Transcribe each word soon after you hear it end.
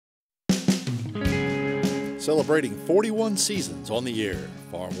Celebrating 41 seasons on the air,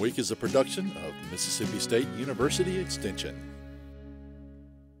 Farm Week is a production of Mississippi State University Extension.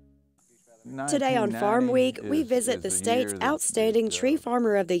 Today on Farm Week, we visit the state's Outstanding Tree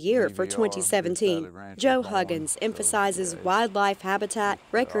Farmer of the Year for 2017. Joe Huggins emphasizes wildlife habitat,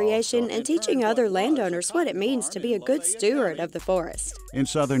 recreation, and teaching other landowners what it means to be a good steward of the forest. In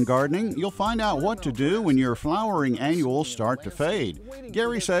Southern Gardening, you'll find out what to do when your flowering annuals start to fade.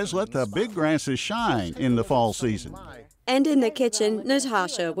 Gary says let the big grasses shine in the fall season. And in the kitchen,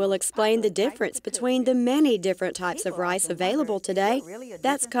 Natasha will explain the difference between the many different types of rice available today.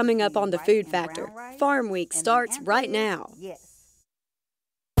 That's coming up on the Food Factor. Farm Week starts right now.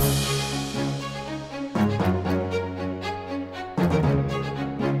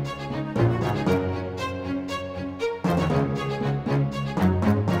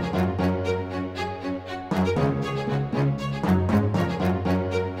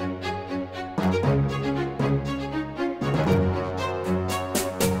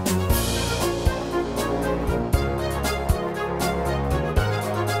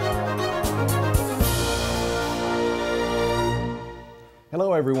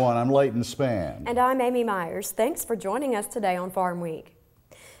 Hello everyone, I'm Leighton Spann. And I'm Amy Myers. Thanks for joining us today on Farm Week.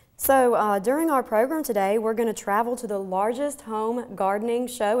 So during our program today, we're going to travel to the largest home gardening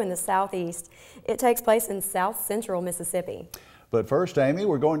show in the Southeast. It takes place in South Central Mississippi. But first, Amy,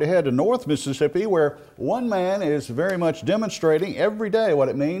 we're going to head to North Mississippi, where one man is very much demonstrating every day what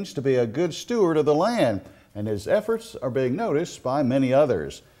it means to be a good steward of the land, and his efforts are being noticed by many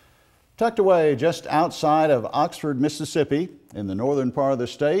others. Tucked away just outside of Oxford, Mississippi, in the northern part of the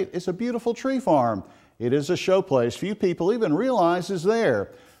state, is a beautiful tree farm. It is a showplace few people even realize is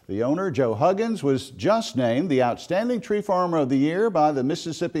there. The owner, Joe Huggins, was just named the Outstanding Tree Farmer of the Year by the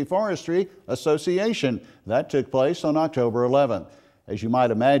Mississippi Forestry Association. That took place on October 11th. As you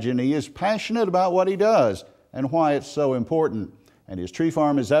might imagine, he is passionate about what he does and why it's so important. And his tree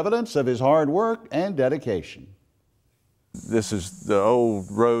farm is evidence of his hard work and dedication. This is the old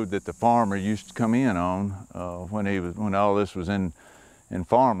road that the farmer used to come in on when all this was in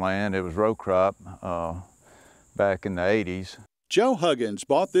farmland. It was row crop back in the 80s. Joe Huggins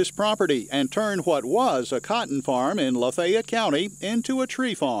bought this property and turned what was a cotton farm in Lafayette County into a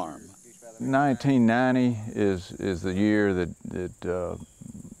tree farm. 1990 is the year that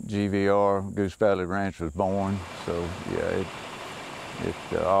GVR, Goose Valley Ranch, was born. So yeah,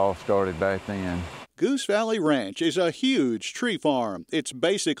 it all started back then. Goose Valley Ranch is a huge tree farm. It's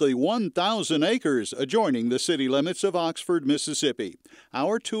basically 1,000 acres adjoining the city limits of Oxford, Mississippi.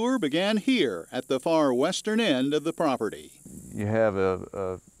 Our tour began here at the far western end of the property. You have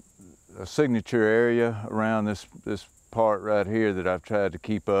a signature area around this part right here that I've tried to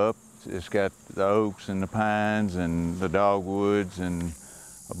keep up. It's got the oaks and the pines and the dogwoods and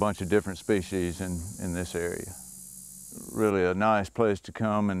a bunch of different species in this area. Really a nice place to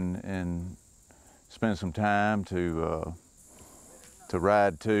come and spend some time to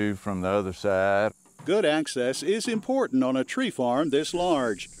ride to from the other side. Good access is important on a tree farm this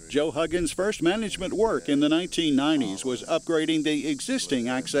large. Joe Huggins' first management work in the 1990s was upgrading the existing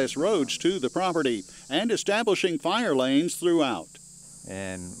access roads to the property and establishing fire lanes throughout.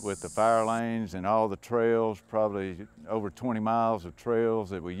 And with the fire lanes and all the trails, probably over 20 miles of trails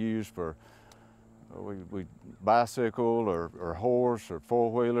that we use for we bicycle or horse or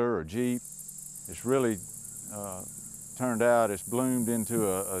four-wheeler or Jeep. It's really turned out, it's bloomed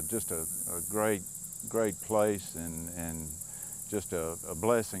into just a great place and just a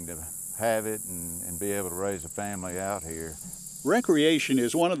blessing to have it and be able to raise a family out here. Recreation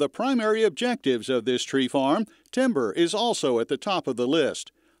is one of the primary objectives of this tree farm. Timber is also at the top of the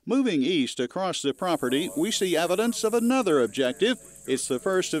list. Moving east across the property, we see evidence of another objective. It's the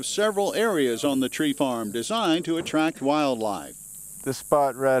first of several areas on the tree farm designed to attract wildlife. This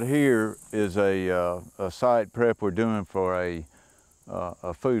spot right here is a site prep we're doing for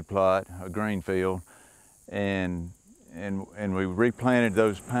a food plot, a green field, and we replanted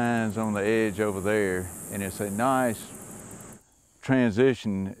those pines on the edge over there, and it's a nice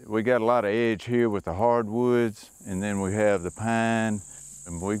transition. We got a lot of edge here with the hardwoods, and then we have the pine,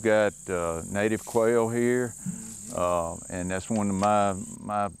 and we've got native quail here, and that's one of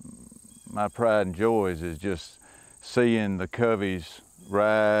my pride and joys is just seeing the coveys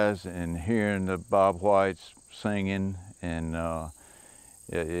rise and hearing the bobwhites singing, and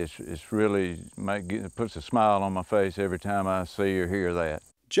it's really it puts a smile on my face every time I see or hear that.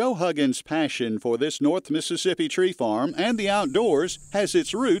 Joe Huggins' passion for this North Mississippi tree farm and the outdoors has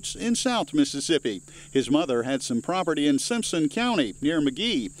its roots in South Mississippi. His mother had some property in Simpson County near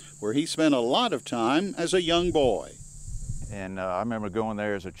McGee, where he spent a lot of time as a young boy. And I remember going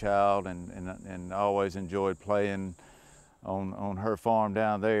there as a child and always enjoyed playing on her farm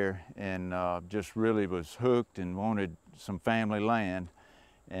down there, and just really was hooked and wanted some family land.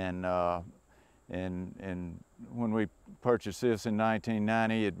 And when we purchased this in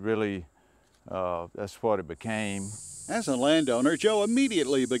 1990, it really, that's what it became. As a landowner, Joe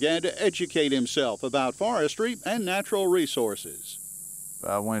immediately began to educate himself about forestry and natural resources.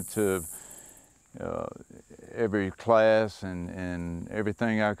 I went to every class and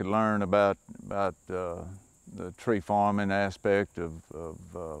everything I could learn about the tree farming aspect of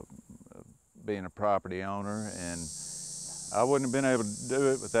being a property owner, and I wouldn't have been able to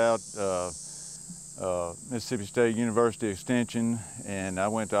do it without Mississippi State University Extension, and I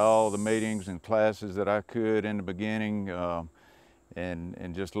went to all the meetings and classes that I could in the beginning,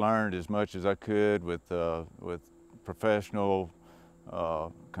 and just learned as much as I could with professional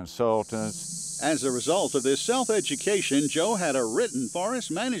consultants. As a result of this self-education, Joe had a written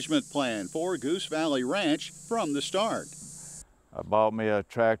forest management plan for Goose Valley Ranch from the start. I bought me a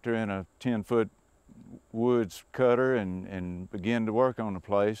tractor and a 10-foot woods cutter and began to work on the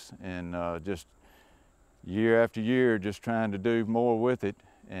place, and just year after year just trying to do more with it,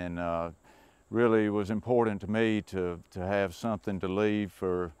 and really was important to me to have something to leave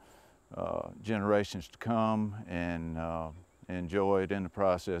for generations to come and enjoy it in the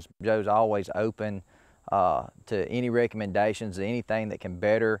process. Joe's always open to any recommendations, anything that can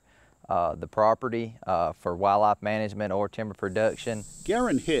better the property for wildlife management or timber production.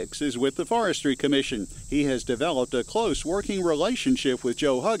 Garen Hicks is with the Forestry Commission. He has developed a close working relationship with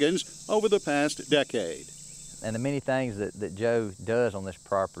Joe Huggins over the past decade. And the many things that Joe does on this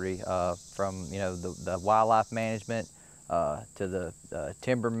property, from the wildlife management to the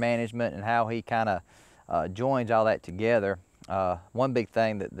timber management, and how he kind of joins all that together. One big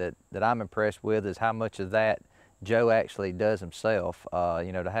thing that I'm impressed with is how much of that Joe actually does himself.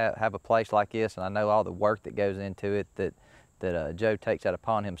 To have a place like this, and I know all the work that goes into it, that Joe takes that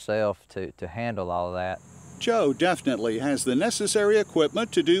upon himself to handle all of that. Joe definitely has the necessary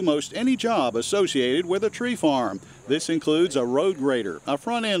equipment to do most any job associated with a tree farm. This includes a road grader, a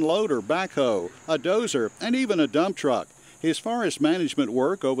front-end loader, backhoe, a dozer, and even a dump truck. His forest management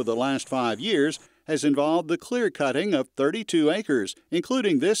work over the last 5 years has involved the clear cutting of 32 acres,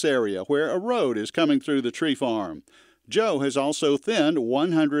 including this area where a road is coming through the tree farm. Joe has also thinned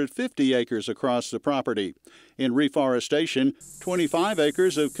 150 acres across the property. In reforestation, 25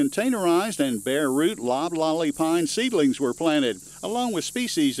 acres of containerized and bare root loblolly pine seedlings were planted, along with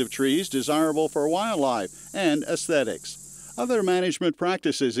species of trees desirable for wildlife and aesthetics. Other management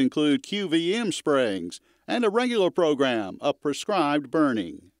practices include QVM sprayings and a regular program of prescribed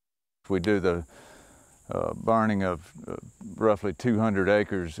burning. We do the burning of roughly 200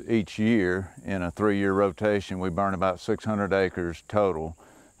 acres each year in a 3-year rotation. We burn about 600 acres total,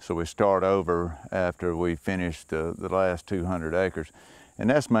 so we start over after we finish the last 200 acres. And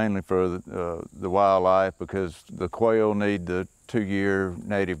that's mainly for the wildlife, because the quail need the 2-year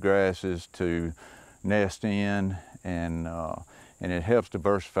native grasses to nest in, and it helps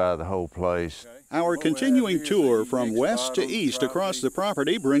diversify the whole place. Our continuing tour from west to east across the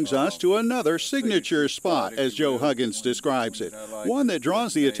property brings us to another signature spot, as Joe Huggins describes it, one that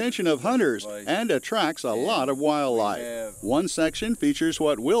draws the attention of hunters and attracts a lot of wildlife. One section features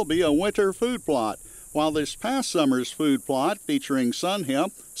what will be a winter food plot, while this past summer's food plot featuring sun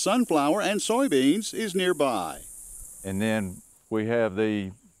hemp, sunflower, and soybeans is nearby. And then we have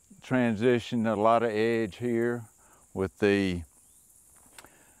the transition, a lot of edge here with the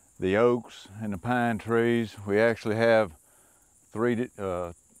oaks and the pine trees. We actually have three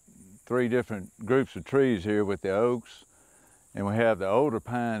different groups of trees here with the oaks, and we have the older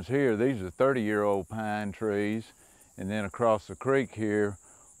pines here. These are 30-year-old pine trees, and then across the creek here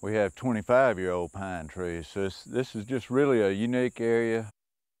we have 25-year-old pine trees. So this is just really a unique area.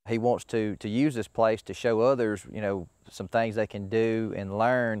 He wants to use this place to show others, some things they can do and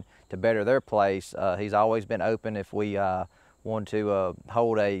learn to better their place. He's always been open if we want to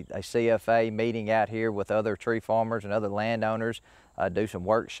hold a CFA meeting out here with other tree farmers and other landowners, do some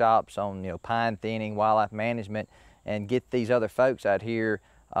workshops on pine thinning, wildlife management, and get these other folks out here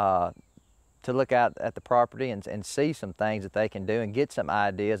to look out at the property and see some things that they can do and get some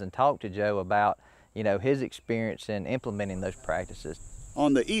ideas and talk to Joe about his experience in implementing those practices.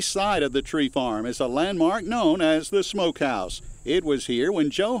 On the east side of the tree farm is a landmark known as the Smokehouse. It was here when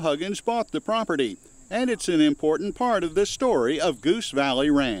Joe Huggins bought the property, and it's an important part of the story of Goose Valley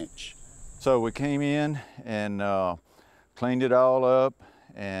Ranch. So we came in and cleaned it all up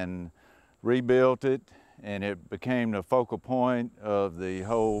and rebuilt it, and it became the focal point of the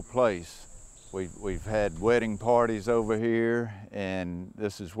whole place. We've had wedding parties over here, and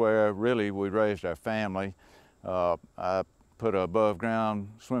this is where really we raised our family. I put an above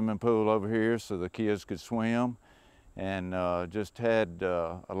ground swimming pool over here so the kids could swim, and just had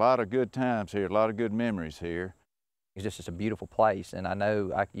a lot of good times here, a lot of good memories here. It's just a beautiful place, and I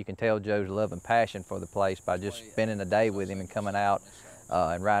know you can tell Joe's love and passion for the place by just spending a day with him and coming out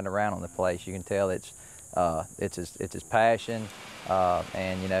and riding around on the place. You can tell it's his passion,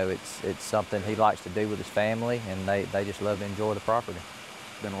 and you know it's something he likes to do with his family, and they just love to enjoy the property.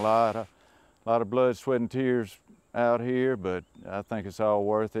 Been a lot of blood, sweat, and tears out here, but I think it's all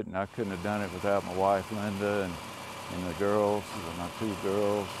worth it, and I couldn't have done it without my wife Linda and the girls, my two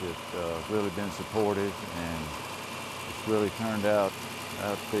girls that really been supportive, and it's really turned out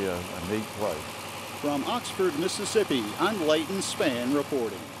to be a neat place. From Oxford, Mississippi, I'm Leighton Spann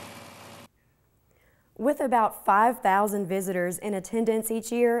reporting. With about 5,000 visitors in attendance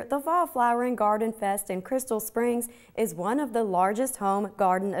each year, the Fall Flower and Garden Fest in Crystal Springs is one of the largest home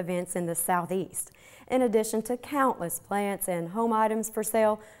garden events in the Southeast. In addition to countless plants and home items for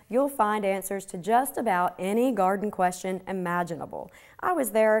sale, you'll find answers to just about any garden question imaginable. I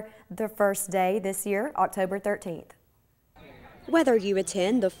was there the first day this year, October 13th. Whether you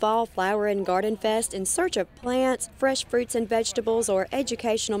attend the Fall Flower and Garden Fest in search of plants, fresh fruits and vegetables, or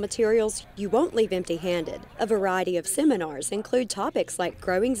educational materials, you won't leave empty-handed. A variety of seminars include topics like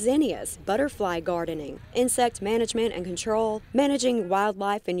growing zinnias, butterfly gardening, insect management and control, managing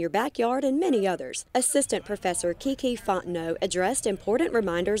wildlife in your backyard, and many others. Assistant Professor Kiki Fontenot addressed important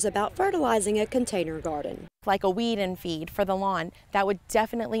reminders about fertilizing a container garden. Like a weed and feed for the lawn, that would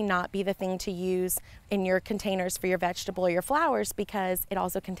definitely not be the thing to use in your containers for your vegetable or your flowers, because it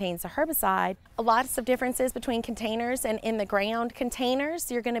also contains a herbicide. Lots of differences between containers and in the ground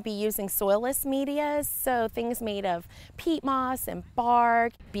containers. You're going to be using soilless media, so things made of peat moss and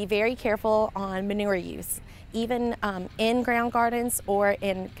bark. Be very careful on manure use. Even in ground gardens or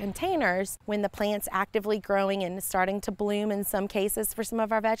in containers, when the plant's actively growing and starting to bloom in some cases for some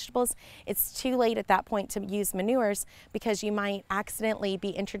of our vegetables, it's too late at that point to use manures, because you might accidentally be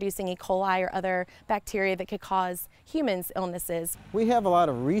introducing E. coli or other bacteria that could cause humans illnesses. We have a lot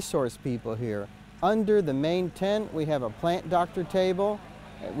of resource people here. Under the main tent, we have a plant doctor table.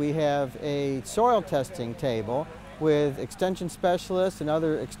 We have a soil testing table with extension specialists and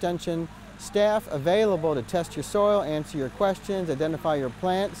other extension staff available to test your soil, answer your questions, identify your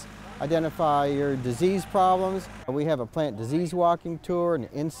plants, identify your disease problems. We have a plant disease walking tour, an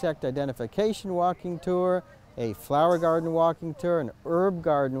insect identification walking tour, a flower garden walking tour, an herb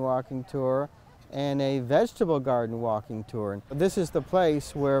garden walking tour, and a vegetable garden walking tour. This is the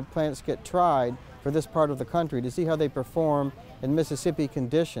place where plants get tried for this part of the country to see how they perform in Mississippi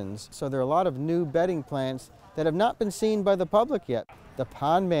conditions. So there are a lot of new bedding plants that have not been seen by the public yet. The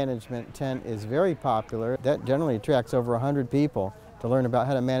pond management tent is very popular. That generally attracts over 100 people to learn about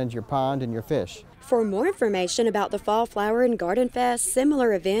how to manage your pond and your fish. For more information about the Fall Flower and Garden Fest,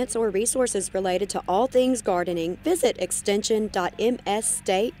 similar events, or resources related to all things gardening, visit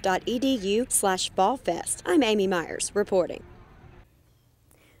extension.msstate.edu/fallfest. I'm Amy Myers reporting.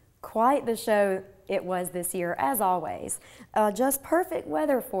 Quite the show it was this year, as always. Just perfect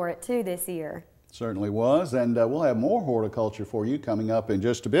weather for it, too, this year. Certainly was, and we'll have more horticulture for you coming up in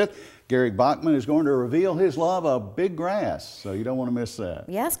just a bit. Gary Bachman is going to reveal his love of big grass, so you don't want to miss that.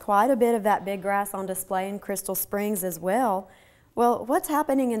 Yes, quite a bit of that big grass on display in Crystal Springs as well. Well, what's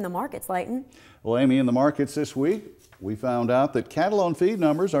happening in the markets, Leighton? Well, Amy, in the markets this week, we found out that cattle on feed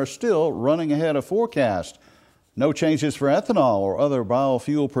numbers are still running ahead of forecast. No changes for ethanol or other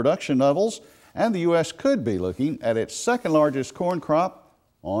biofuel production levels, and the U.S. could be looking at its second largest corn crop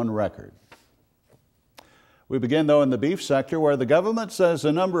on record. We begin, though, in the beef sector, where the government says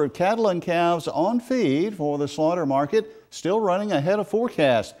the number of cattle and calves on feed for the slaughter market still running ahead of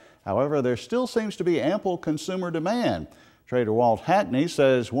forecast. However, there still seems to be ample consumer demand. Trader Walt Hackney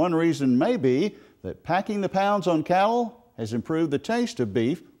says one reason may be that packing the pounds on cattle has improved the taste of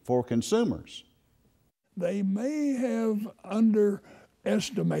beef for consumers. They may have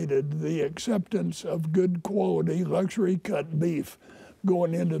underestimated the acceptance of good quality luxury cut beef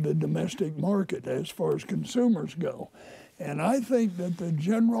going into the domestic market as far as consumers go. And I think that the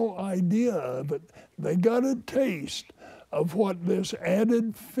general idea of it, they got a taste of what this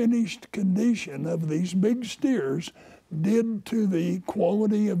added finished condition of these big steers did to the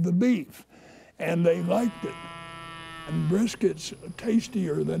quality of the beef, and they liked it. And briskets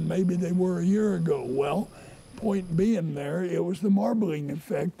tastier than maybe they were a year ago. Well, point being there, it was the marbling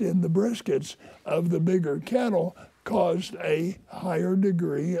effect in the briskets of the bigger cattle caused a higher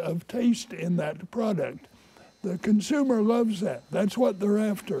degree of taste in that product. The consumer loves that. That's what they're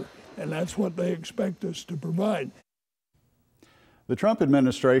after. and that's what they expect us to provide. The Trump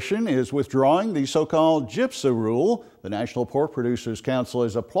administration is withdrawing the so-called GIPSA rule. The National Pork Producers Council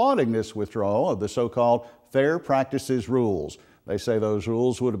is applauding this withdrawal of the so-called fair practices rules. They say those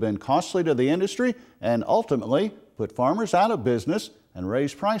rules would have been costly to the industry and ultimately put farmers out of business and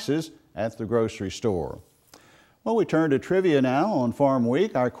raise prices at the grocery store. Well, we turn to trivia now on Farm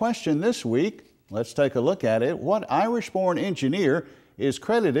Week. Our question this week, let's take a look at it. What Irish-born engineer is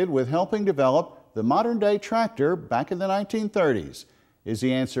credited with helping develop the modern-day tractor back in the 1930s? Is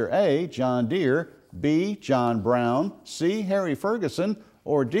the answer A, John Deere, B, John Brown, C, Harry Ferguson,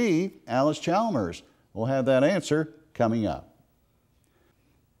 or D, Alice Chalmers? We'll have that answer coming up.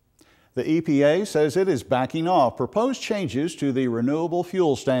 The EPA says it is backing off proposed changes to the renewable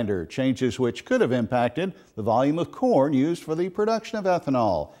fuel standard, changes which could have impacted the volume of corn used for the production of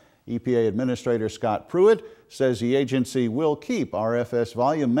ethanol. EPA Administrator Scott Pruitt says the agency will keep RFS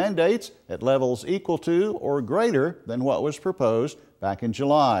volume mandates at levels equal to or greater than what was proposed back in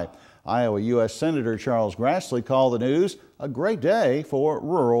July. Iowa U.S. Senator Charles Grassley called the news a great day for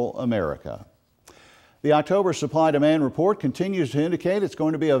rural America. The October supply-demand report continues to indicate it's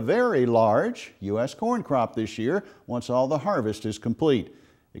going to be a very large U.S. corn crop this year once all the harvest is complete.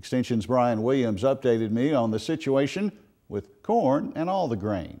 Extension's Brian Williams updated me on the situation with corn and all the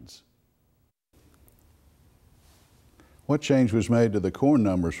grains. What change was made to the corn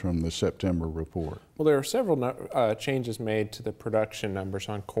numbers from the September report? Well, there are several changes made to the production numbers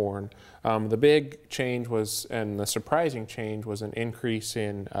on corn. The big change was, and the surprising change, was an increase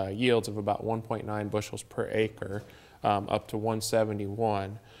in yields of about 1.9 bushels per acre, up to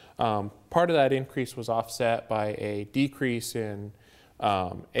 171. Part of that increase was offset by a decrease in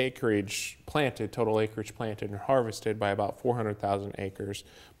acreage planted, total acreage planted and harvested by about 400,000 acres,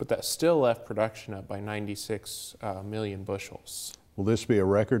 but that still left production up by 96 million bushels. Will this be a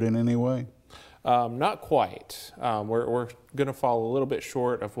record in any way? Not quite. We're going to fall a little bit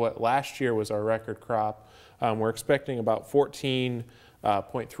short of what last year was our record crop. We're expecting about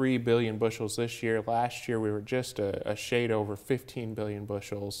 14.3 billion bushels this year. Last year we were just a shade over 15 billion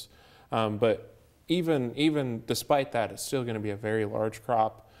bushels, but even despite that, it's still going to be a very large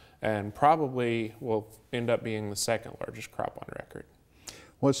crop and probably will end up being the second largest crop on record.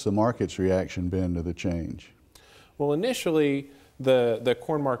 What's the market's reaction been to the change? Well, initially, the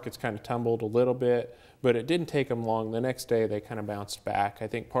corn markets kind of tumbled a little bit, but it didn't take them long. The next day, they kind of bounced back. I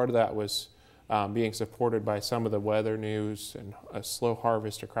think part of that was being supported by some of the weather news and a slow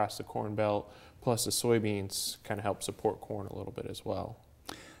harvest across the Corn Belt, plus the soybeans kind of helped support corn a little bit as well.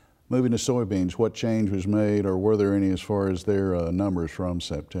 Moving to soybeans, what change was made, or were there any as far as their numbers from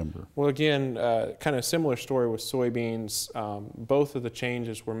September? Well, again, kind of similar story with soybeans. Both of the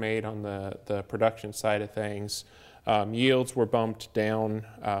changes were made on the production side of things. Yields were bumped down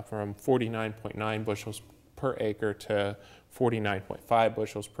from 49.9 bushels per acre to 49.5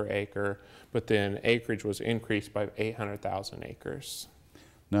 bushels per acre, but then acreage was increased by 800,000 acres.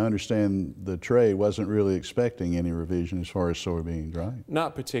 Now I understand the trade wasn't really expecting any revision as far as soybeans, right?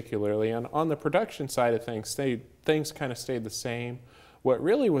 Not particularly. And on the production side of things, things kind of stayed the same. What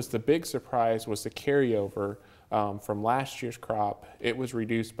really was the big surprise was the carryover from last year's crop. It was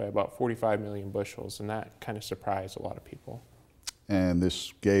reduced by about 45 million bushels, and that kind of surprised a lot of people. And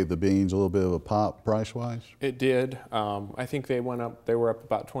this gave the beans a little bit of a pop price-wise? It did. I think they went up. They were up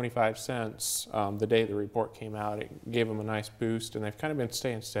about 25 cents the day the report came out. It gave them a nice boost, and they've kind of been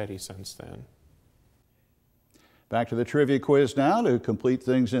staying steady since then. Back to the trivia quiz now to complete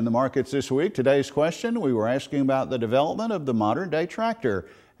things in the markets this week. Today's question, we were asking about the development of the modern-day tractor,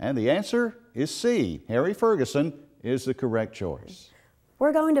 and the answer is C. Harry Ferguson is the correct choice.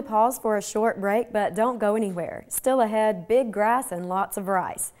 We're going to pause for a short break, but don't go anywhere. Still ahead, big grass and lots of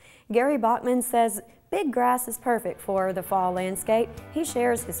rice. Gary Bachman says big grass is perfect for the fall landscape. He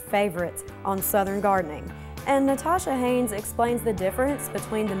shares his favorites on Southern gardening. And Natasha Haynes explains the difference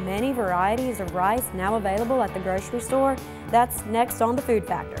between the many varieties of rice now available at the grocery store. That's next on The Food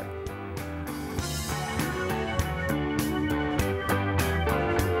Factor.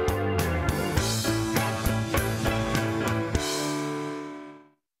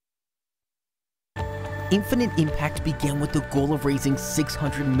 Infinite Impact began with the goal of raising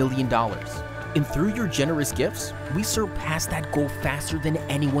 $600 million. And through your generous gifts, we surpassed that goal faster than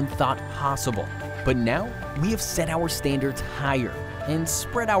anyone thought possible. But now, we have set our standards higher and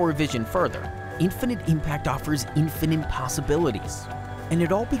spread our vision further. Infinite Impact offers infinite possibilities. And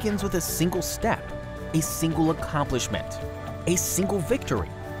it all begins with a single step, a single accomplishment, a single victory,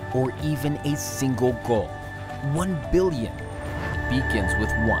 or even a single goal. 1 billion begins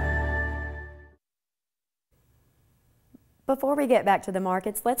with one. Before we get back to the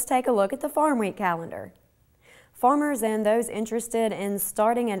markets, let's take a look at the Farm Week calendar. Farmers and those interested in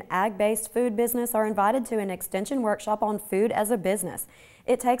starting an ag-based food business are invited to an extension workshop on food as a business.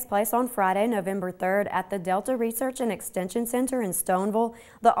 It takes place on Friday, November 3rd at the Delta Research and Extension Center in Stoneville.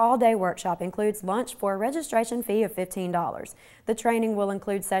 The all-day workshop includes lunch for a registration fee of $15. The training will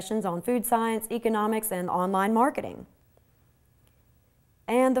include sessions on food science, economics, and online marketing.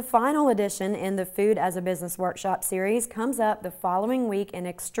 And the final edition in the Food as a Business Workshop series comes up the following week in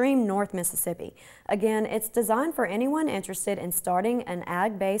extreme North Mississippi. Again, it's designed for anyone interested in starting an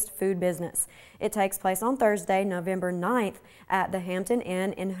ag-based food business. It takes place on Thursday, November 9th at the Hampton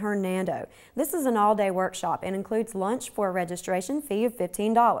Inn in Hernando. This is an all-day workshop and includes lunch for a registration fee of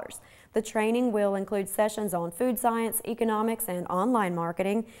 $15. The training will include sessions on food science, economics, and online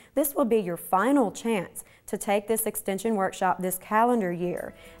marketing. This will be your final chance to take this extension workshop this calendar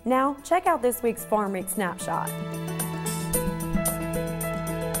year. Now, check out this week's Farm Week Snapshot.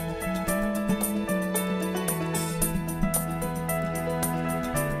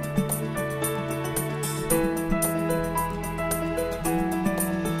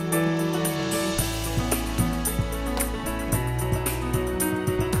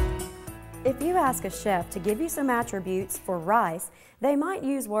 If you ask a chef to give you some attributes for rice, they might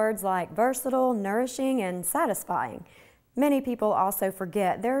use words like versatile, nourishing, and satisfying. Many people also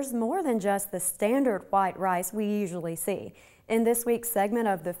forget there's more than just the standard white rice we usually see. In this week's segment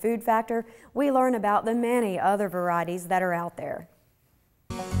of The Food Factor, we learn about the many other varieties that are out there.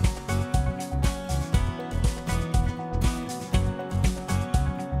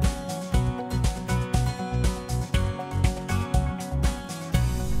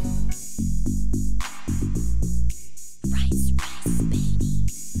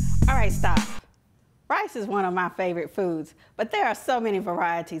 All right, stop. Rice is one of my favorite foods, but there are so many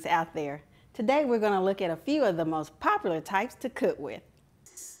varieties out there. Today we're going to look at a few of the most popular types to cook with.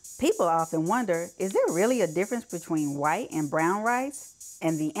 People often wonder, is there really a difference between white and brown rice?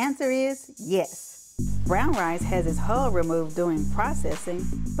 And the answer is yes. Brown rice has its hull removed during processing,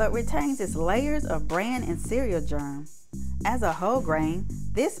 but retains its layers of bran and cereal germ. As a whole grain,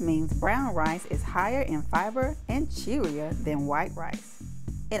 this means brown rice is higher in fiber and chewier than white rice.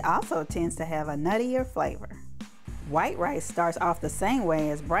 It also tends to have a nuttier flavor. White rice starts off the same way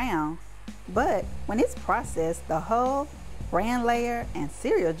as brown, but when it's processed, the hull, bran layer, and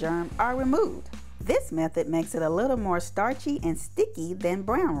cereal germ are removed. This method makes it a little more starchy and sticky than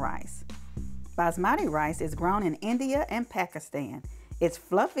brown rice. Basmati rice is grown in India and Pakistan. It's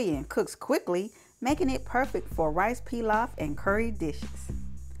fluffy and cooks quickly, making it perfect for rice pilaf and curry dishes.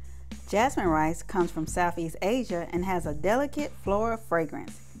 Jasmine rice comes from Southeast Asia and has a delicate floral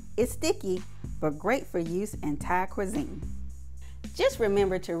fragrance. It's sticky, but great for use in Thai cuisine. Just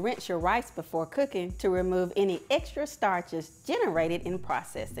remember to rinse your rice before cooking to remove any extra starches generated in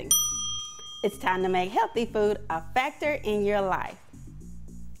processing. It's time to make healthy food a factor in your life.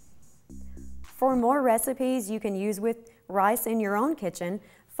 For more recipes you can use with rice in your own kitchen,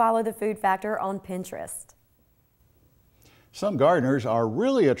 follow The Food Factor on Pinterest. Some gardeners are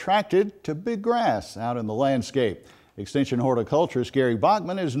really attracted to big grass out in the landscape. Extension horticulturist Gary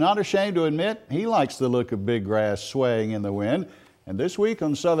Bachman is not ashamed to admit he likes the look of big grass swaying in the wind. And this week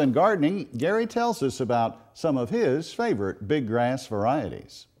on Southern Gardening, Gary tells us about some of his favorite big grass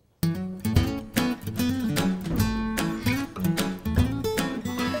varieties.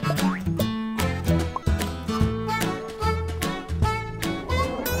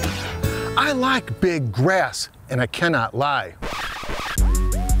 I like big grass, and I cannot lie.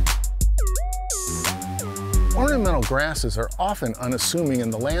 Ornamental grasses are often unassuming in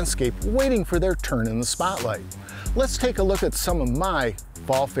the landscape, waiting for their turn in the spotlight. Let's take a look at some of my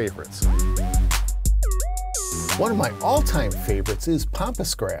fall favorites. One of my all-time favorites is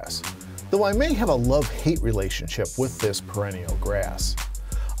pampas grass, though I may have a love-hate relationship with this perennial grass.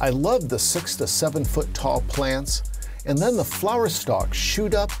 I love the 6 to 7 foot tall plants, and then the flower stalks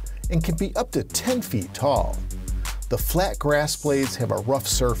shoot up and can be up to 10 feet tall. The flat grass blades have a rough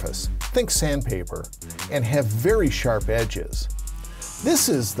surface, think sandpaper, and have very sharp edges. This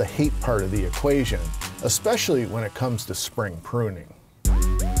is the hate part of the equation, especially when it comes to spring pruning.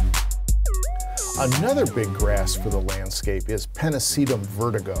 Another big grass for the landscape is Pennisetum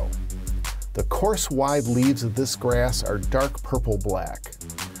vertigo. The coarse, wide leaves of this grass are dark purple-black.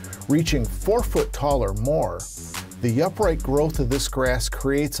 Reaching 4 foot tall or more, the upright growth of this grass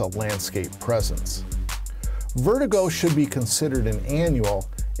creates a landscape presence. Vertigo should be considered an annual,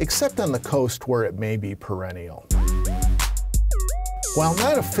 except on the coast where it may be perennial. While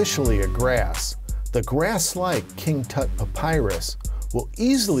not officially a grass, the grass-like King Tut papyrus will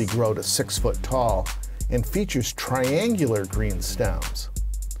easily grow to 6 foot tall and features triangular green stems.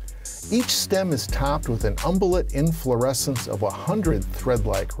 Each stem is topped with an umbellate inflorescence of 100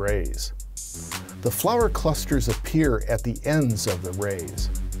 thread-like rays. The flower clusters appear at the ends of the rays.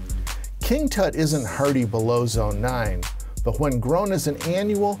 King Tut isn't hardy below zone 9, but when grown as an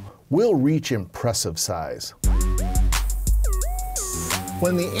annual, will reach impressive size.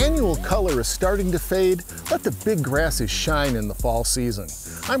 When the annual color is starting to fade, let the big grasses shine in the fall season.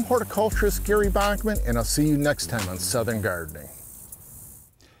 I'm horticulturist Gary Bachman, and I'll see you next time on Southern Gardening.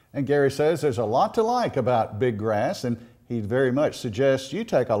 And Gary says there's a lot to like about big grass, and he very much suggests you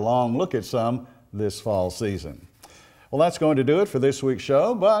take a long look at some this fall season. Well, that's going to do it for this week's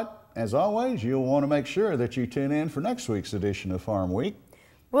show, but as always, you'll want to make sure that you tune in for next week's edition of Farm Week.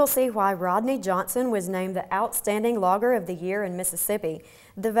 We'll see why Rodney Johnson was named the Outstanding Logger of the Year in Mississippi.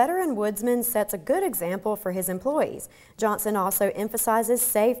 The veteran woodsman sets a good example for his employees. Johnson also emphasizes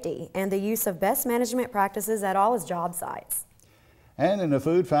safety and the use of best management practices at all his job sites. And in the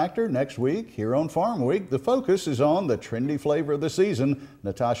food factor next week here on Farm Week, the focus is on the trendy flavor of the season.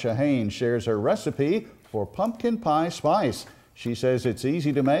 Natasha Haynes shares her recipe for pumpkin pie spice. She says it's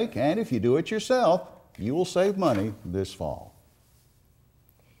easy to make, and if you do it yourself, you will save money this fall.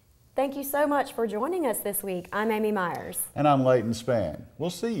 Thank you so much for joining us this week. I'm Amy Myers. And I'm Leighton Spann. We'll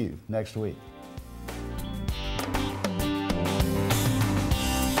see you next week.